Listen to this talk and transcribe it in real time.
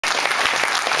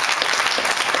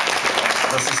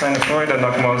Es ist eine Freude,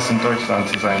 nochmals in Deutschland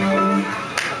zu sein.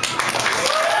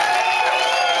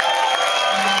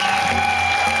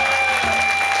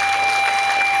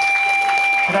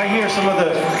 Can I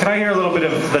hear a little bit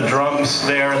of the drums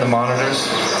there in the monitors?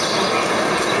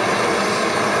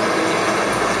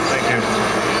 Thank you.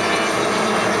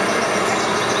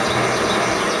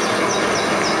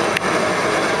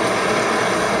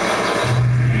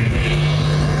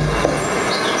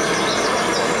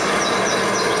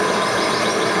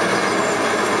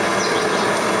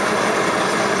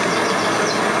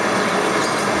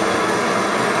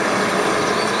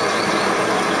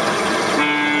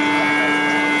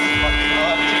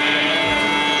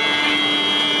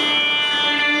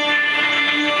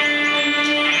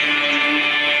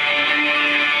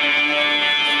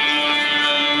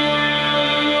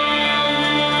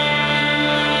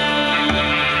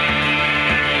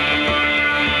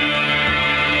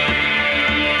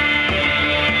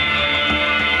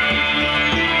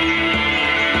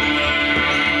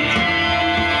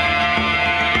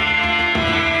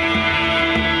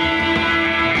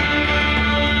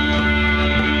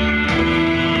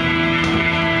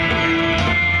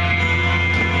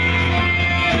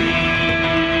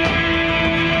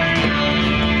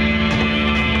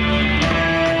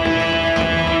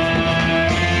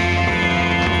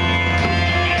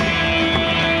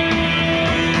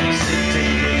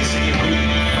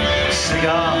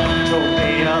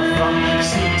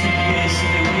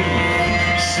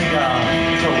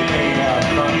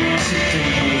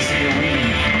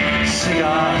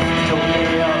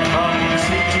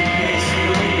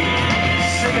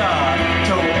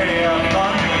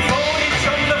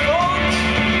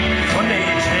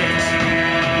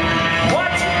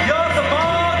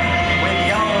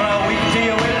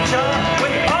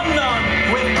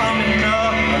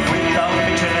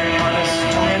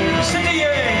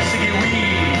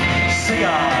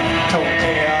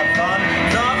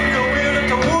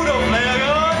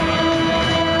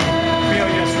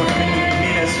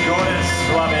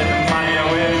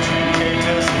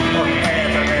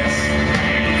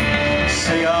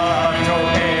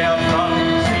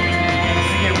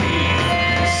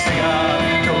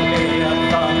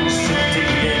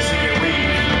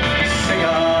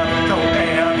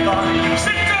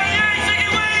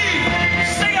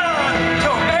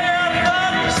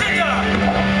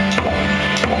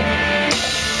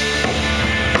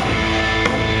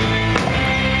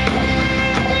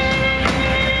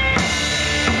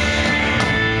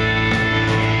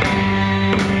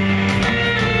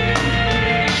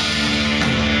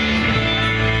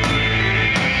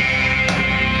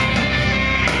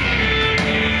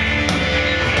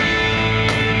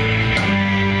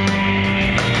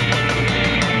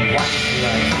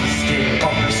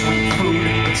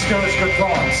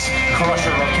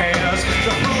 Crusher of chaos,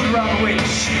 the food round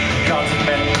which gods and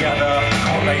men gather,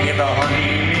 only the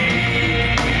honey.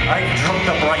 I've drunk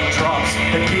the bright drops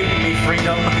that give me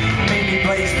freedom, made me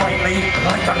blaze brightly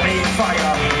like a main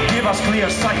fire. Give us clear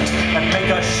sight and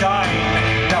make us shine.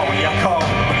 Now we are come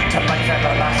to life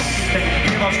everlasting.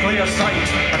 Give us clear sight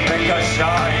and make us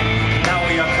shine. Now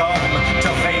we are come to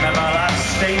fame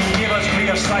everlasting. Give us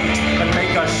clear sight and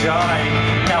make us shine.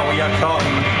 Now we are come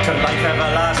to life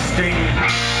everlasting.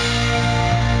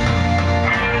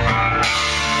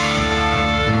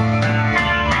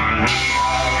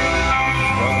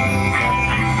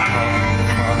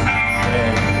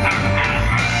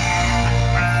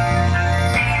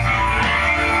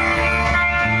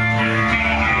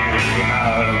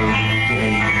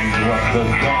 What the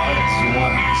gods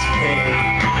once gave.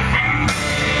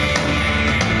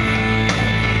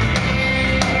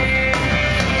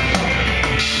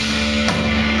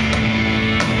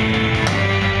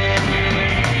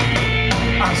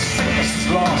 Our sickness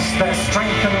lost their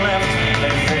strength and left. They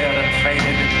feared and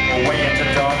faded away into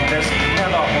darkness.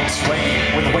 Never hold sway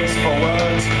with wasteful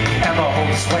words. Ever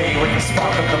hold sway with the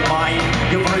spark of the mind.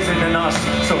 You've risen in us,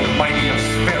 so mighty of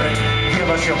spirit. Give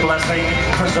us your blessing,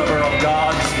 preserver of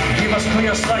gods. Give us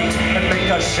clear sight and make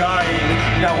us shine.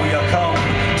 Now we are come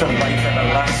to life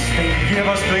everlasting. Give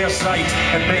us clear sight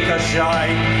and make us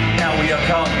shine. Now we are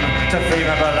come to fame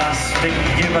everlasting.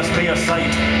 Give us clear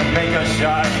sight and make us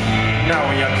shine. Now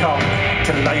we are come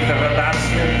to life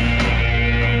everlasting.